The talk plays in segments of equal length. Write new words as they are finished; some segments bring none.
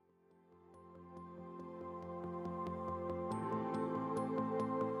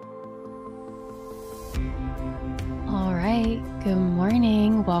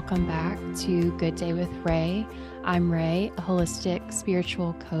welcome back to Good Day with Ray. I'm Ray, a holistic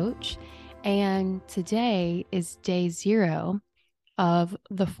spiritual coach, and today is day 0 of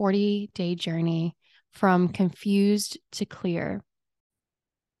the 40-day journey from confused to clear.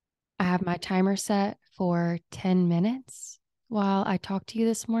 I have my timer set for 10 minutes while I talk to you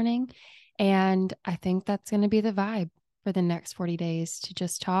this morning, and I think that's going to be the vibe for the next 40 days, to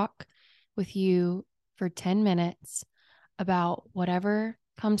just talk with you for 10 minutes about whatever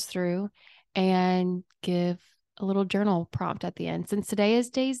comes through and give a little journal prompt at the end. Since today is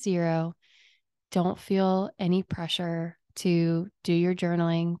day 0, don't feel any pressure to do your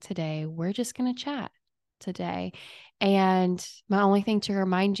journaling today. We're just going to chat today. And my only thing to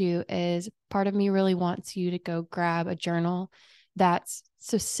remind you is part of me really wants you to go grab a journal that's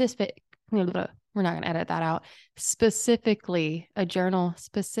specific. We're not going to edit that out. Specifically, a journal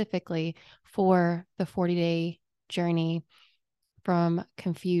specifically for the 40-day journey from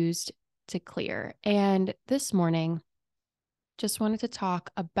confused to clear. And this morning, just wanted to talk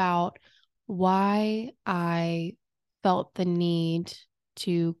about why I felt the need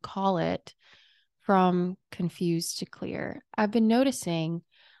to call it from confused to clear. I've been noticing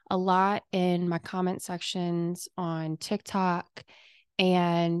a lot in my comment sections on TikTok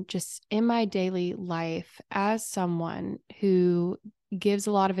and just in my daily life as someone who gives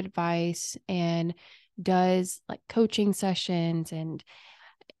a lot of advice and does like coaching sessions and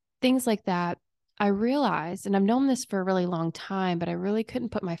things like that. I realized, and I've known this for a really long time, but I really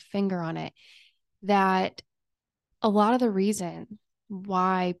couldn't put my finger on it, that a lot of the reason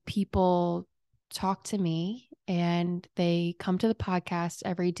why people talk to me and they come to the podcast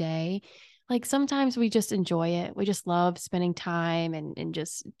every day, like sometimes we just enjoy it. We just love spending time and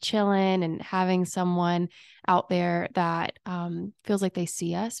just chilling and having someone out there that feels like they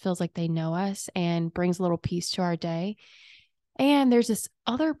see us, feels like they know us, and brings a little peace to our day. And there's this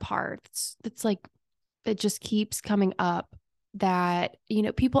other part that's like, it just keeps coming up that,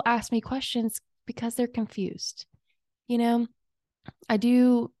 people ask me questions because they're confused. I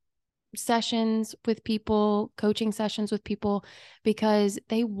do sessions with people, coaching sessions with people, because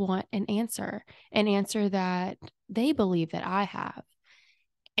they want an answer that they believe that I have.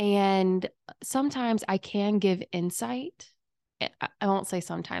 And sometimes I can give insight. I won't say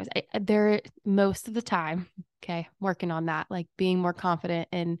sometimes. Most of the time, okay, working on that, like being more confident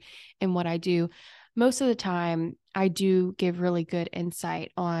in what I do. Most of the time, I do give really good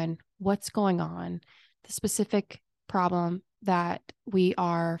insight on what's going on, the specific problem that we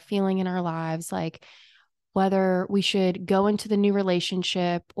are feeling in our lives, like whether we should go into the new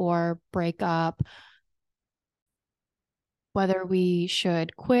relationship or break up, whether we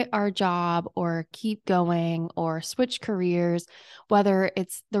should quit our job or keep going or switch careers, whether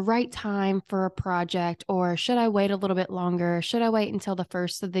it's the right time for a project, or should I wait a little bit longer? Should I wait until the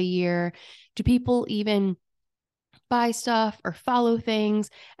first of the year? Do people even buy stuff or follow things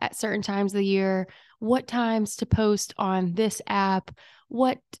at certain times of the year? What times to post on this app?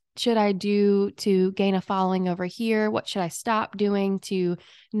 What should I do to gain a following over here? What should I stop doing to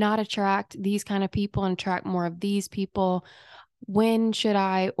not attract these kind of people and attract more of these people? When should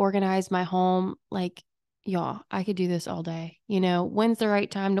I organize my home? Like, y'all, I could do this all day. When's the right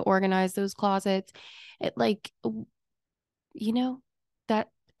time to organize those closets? And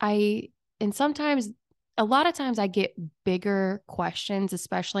sometimes, a lot of times I get bigger questions,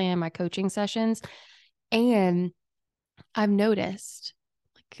 especially in my coaching sessions. And I've noticed,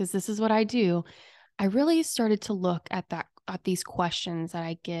 because this is what I do, I really started to look at these questions that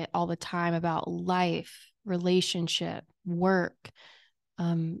I get all the time about life, relationship, work,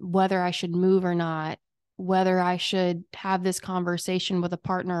 whether I should move or not, whether I should have this conversation with a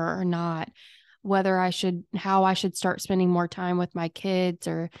partner or not, how I should start spending more time with my kids,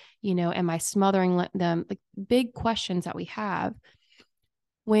 or, am I smothering them? Like big questions that we have.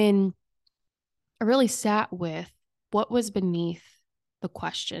 When I really sat with what was beneath the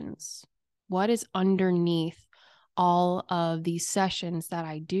questions, what is underneath all of these sessions that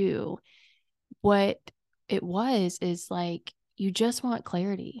I do, what it is like, you just want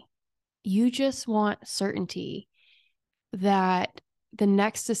clarity. You just want certainty that the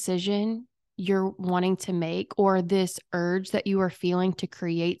next decision you're wanting to make, or this urge that you are feeling to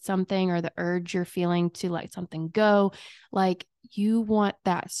create something, or the urge you're feeling to let something go, like you want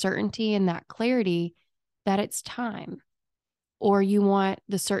that certainty and that clarity that it's time. Or you want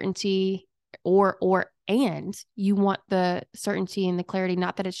the certainty, and you want the certainty and the clarity,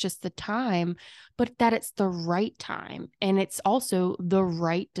 not that it's just the time, but that it's the right time. And it's also the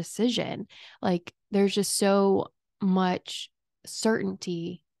right decision. Like there's just so much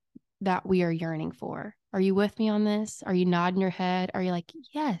certainty that we are yearning for. Are you with me on this? Are you nodding your head? Are you like,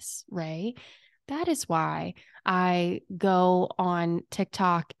 yes, Ray? That is why I go on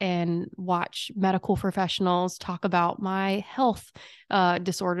TikTok and watch medical professionals talk about my health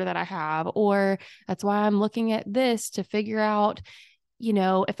disorder that I have. Or that's why I'm looking at this to figure out,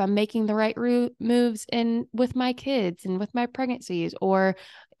 if I'm making the right moves in with my kids and with my pregnancies, or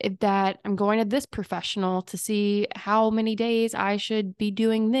if that I'm going to this professional to see how many days I should be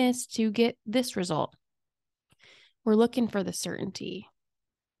doing this to get this result. We're looking for the certainty.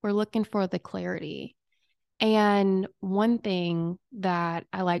 We're looking for the clarity. And one thing that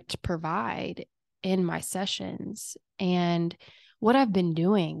I like to provide in my sessions, and what I've been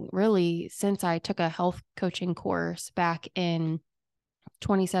doing really since I took a health coaching course back in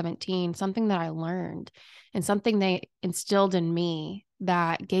 2017, something that I learned and something they instilled in me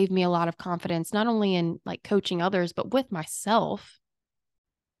that gave me a lot of confidence, not only in like coaching others, but with myself,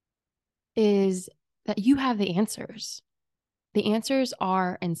 is that you have the answers. The answers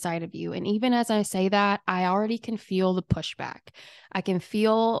are inside of you. And even as I say that, I already can feel the pushback. I can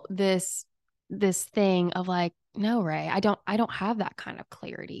feel this thing of like, no, Ray, I don't have that kind of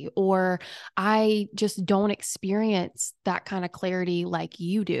clarity, or I just don't experience that kind of clarity like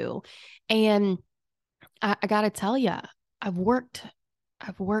you do. And I got to tell you, I've worked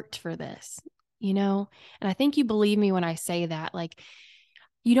for this, and I think you believe me when I say that, like,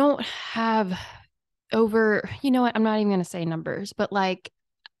 you don't have over, you know what? I'm not even going to say numbers, but like,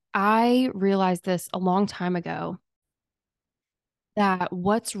 I realized this a long time ago that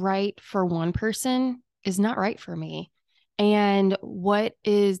what's right for one person is not right for me. And what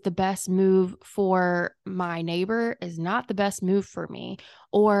is the best move for my neighbor is not the best move for me.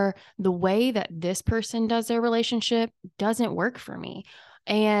 Or the way that this person does their relationship doesn't work for me.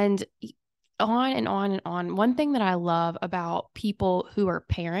 And on and on and on. One thing that I love about people who are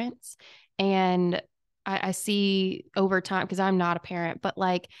parents, and I see over time, because I'm not a parent, but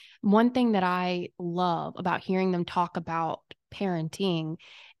like one thing that I love about hearing them talk about parenting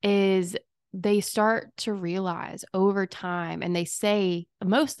is they start to realize over time, and they say,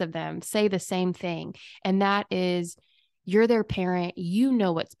 most of them say the same thing. And that is, you're their parent, you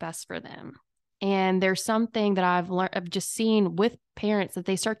know what's best for them. And there's something that I've just seen with parents, that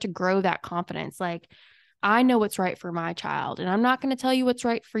they start to grow that confidence. Like, I know what's right for my child, and I'm not going to tell you what's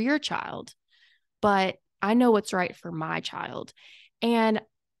right for your child, but I know what's right for my child. And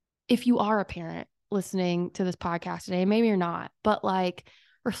if you are a parent listening to this podcast today, maybe you're not, but like,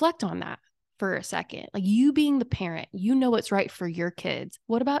 reflect on that for a second. Like, you being the parent, you know what's right for your kids.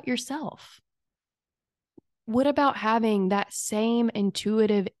 What about yourself? What about having that same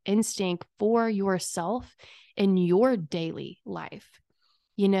intuitive instinct for yourself in your daily life?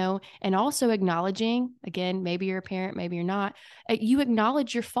 And also acknowledging, again, maybe you're a parent, maybe you're not, you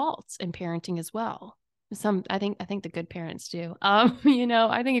acknowledge your faults in parenting as well. I think the good parents do. I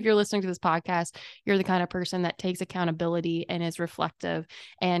think if you're listening to this podcast, you're the kind of person that takes accountability and is reflective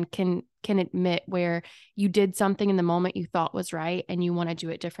and can admit where you did something in the moment you thought was right and you want to do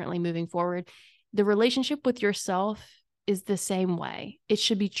it differently moving forward. The relationship with yourself is the same way. It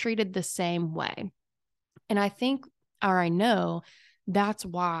should be treated the same way. And I know that's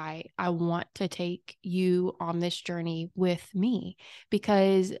why I want to take you on this journey with me,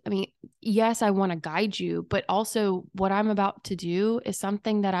 because yes, I want to guide you, but also what I'm about to do is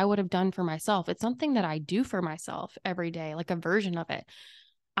something that I would have done for myself. It's something that I do for myself every day, like a version of it.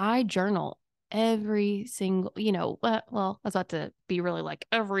 I journal every single, I was about to be really like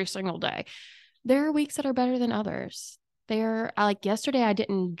every single day. There are weeks that are better than others. Like yesterday, I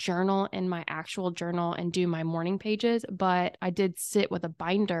didn't journal in my actual journal and do my morning pages, but I did sit with a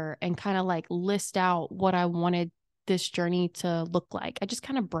binder and kind of like list out what I wanted this journey to look like. I just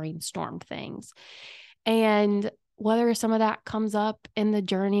kind of brainstormed things. And whether some of that comes up in the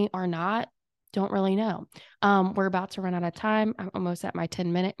journey or not, don't really know. We're about to run out of time. I'm almost at my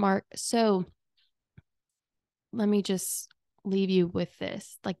 10-minute mark. So let me just leave you with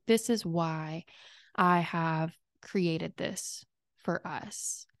this. Like, this is why I have created this for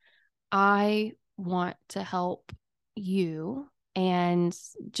us. I want to help you and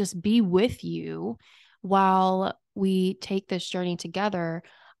just be with you while we take this journey together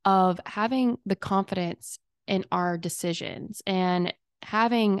of having the confidence in our decisions and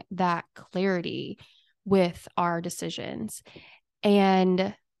having that clarity with our decisions.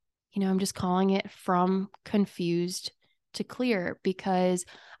 And, I'm just calling it from confused to clear, because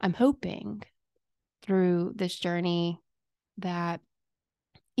I'm hoping through this journey that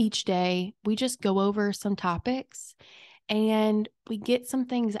each day we just go over some topics and we get some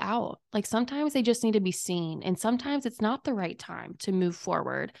things out. Like, sometimes they just need to be seen, and sometimes it's not the right time to move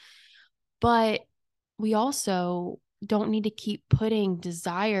forward. But we also don't need to keep putting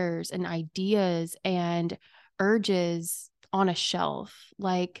desires and ideas and urges on a shelf.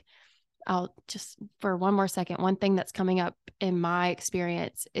 Like, I'll just, for one more second, one thing that's coming up in my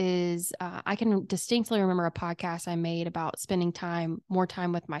experience is I can distinctly remember a podcast I made about spending more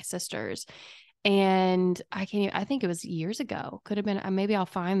time with my sisters. And I think it was years ago, could have been, maybe I'll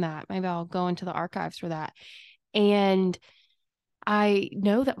find that. Maybe I'll go into the archives for that. And I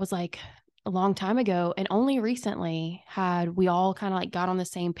know that was like a long time ago, and only recently had we all kind of like got on the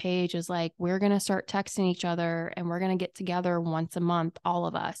same page as like, we're going to start texting each other and we're going to get together once a month, all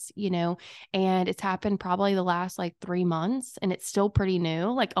of us, and it's happened probably the last like 3 months, and it's still pretty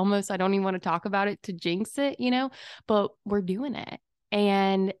new. Like, almost, I don't even want to talk about it to jinx it, but we're doing it.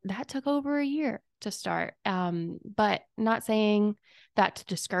 And that took over a year to start. But not saying that to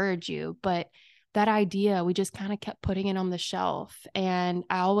discourage you, but that idea, we just kind of kept putting it on the shelf. And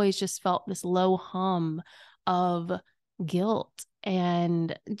I always just felt this low hum of guilt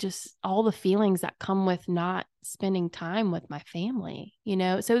and just all the feelings that come with not spending time with my family,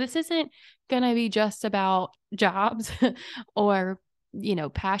 So this isn't going to be just about jobs or,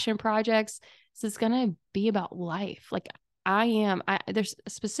 passion projects. This is going to be about life. Like, there's a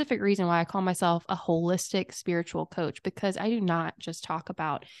specific reason why I call myself a holistic spiritual coach, because I do not just talk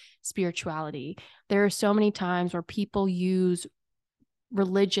about spirituality. There are so many times where people use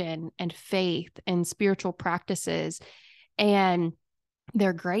religion and faith and spiritual practices, and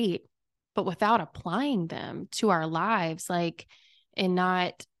they're great, but without applying them to our lives, like, and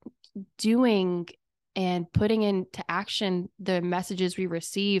not doing and putting into action the messages we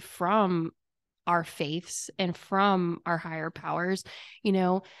receive from our faiths and from our higher powers,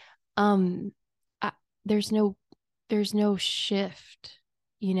 um, I, there's no shift,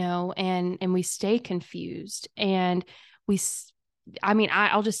 and we stay confused, and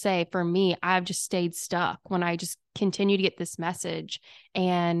I'll just say, for me, I've just stayed stuck when I just continue to get this message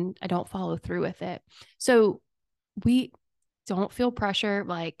and I don't follow through with it. So we don't feel pressure,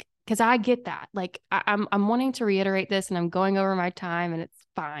 like, because I get that. Like, I'm wanting to reiterate this, and I'm going over my time, and it's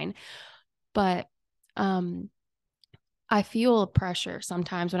fine. But I feel pressure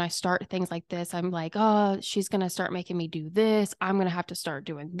sometimes when I start things like this. I'm like, oh, she's going to start making me do this. I'm going to have to start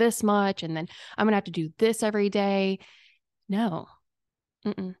doing this much. And then I'm going to have to do this every day. No.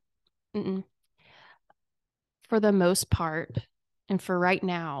 Mm-mm. Mm-mm. For the most part, and for right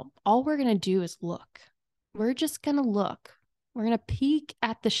now, all we're going to do is look. We're just going to look. We're going to peek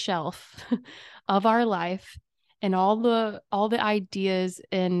at the shelf of our life and all the ideas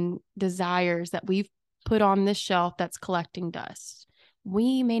and desires that we've put on this shelf that's collecting dust.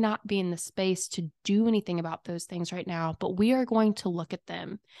 We may not be in the space to do anything about those things right now, but we are going to look at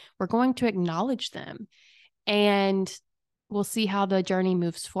them. We're going to acknowledge them, and we'll see how the journey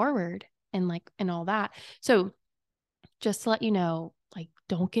moves forward and all that. So just to let you know, like,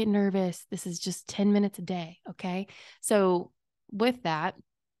 don't get nervous. This is just 10 minutes a day. Okay. So with that,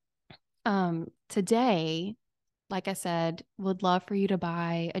 today, like I said, would love for you to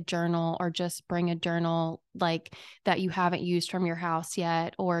buy a journal, or just bring a journal like that you haven't used from your house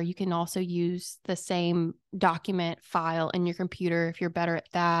yet. Or you can also use the same document file in your computer if you're better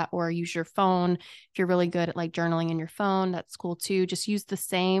at that, or use your phone. If you're really good at like journaling in your phone, that's cool too. Just use the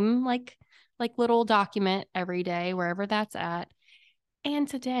same like little document every day, wherever that's at. And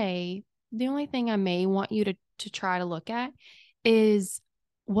today, the only thing I may want you to try to look at is,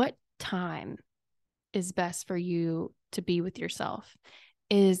 what time is best for you to be with yourself.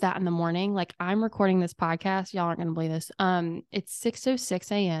 Is that in the morning? Like, I'm recording this podcast. Y'all aren't going to believe this. It's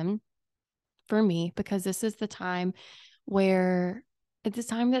 6:06 a.m. for me, because this is the time where it's the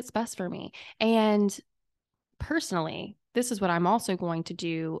time that's best for me. And personally, this is what I'm also going to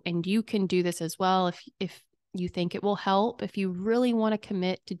do. And you can do this as well if you think it will help. If you really want to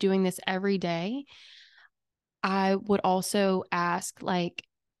commit to doing this every day, I would also ask, like,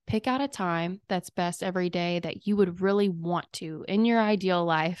 pick out a time that's best every day that you would really want to, in your ideal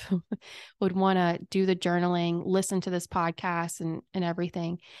life, would want to do the journaling, listen to this podcast and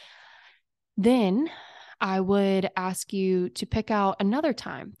everything. Then I would ask you to pick out another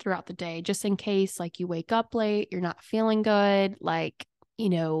time throughout the day, just in case, like, you wake up late, you're not feeling good, like,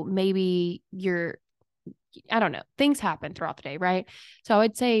 maybe I don't know, things happen throughout the day, right? So I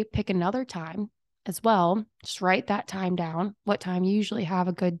would say pick another time as well. Just write that time down, what time you usually have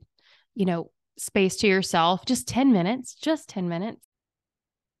a good, space to yourself, just 10 minutes,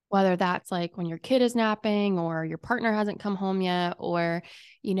 whether that's like when your kid is napping or your partner hasn't come home yet, or,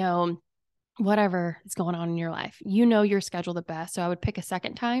 whatever is going on in your life, your schedule the best. So I would pick a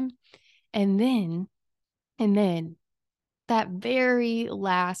second time, and then that very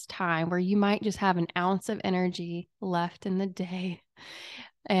last time where you might just have an ounce of energy left in the day.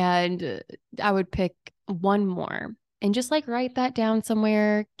 And I would pick one more and just like write that down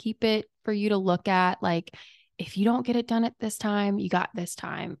somewhere, keep it for you to look at. Like, if you don't get it done at this time, you got this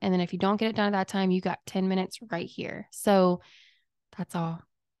time. And then if you don't get it done at that time, you got 10 minutes right here. So that's all.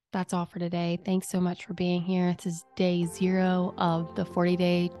 That's all for today. Thanks so much for being here. This is day 0 of the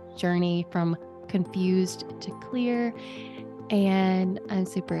 40-day journey from confused to clear. And I'm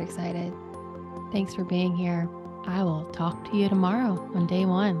super excited. Thanks for being here. I will talk to you tomorrow on day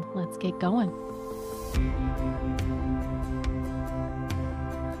 1. Let's get going.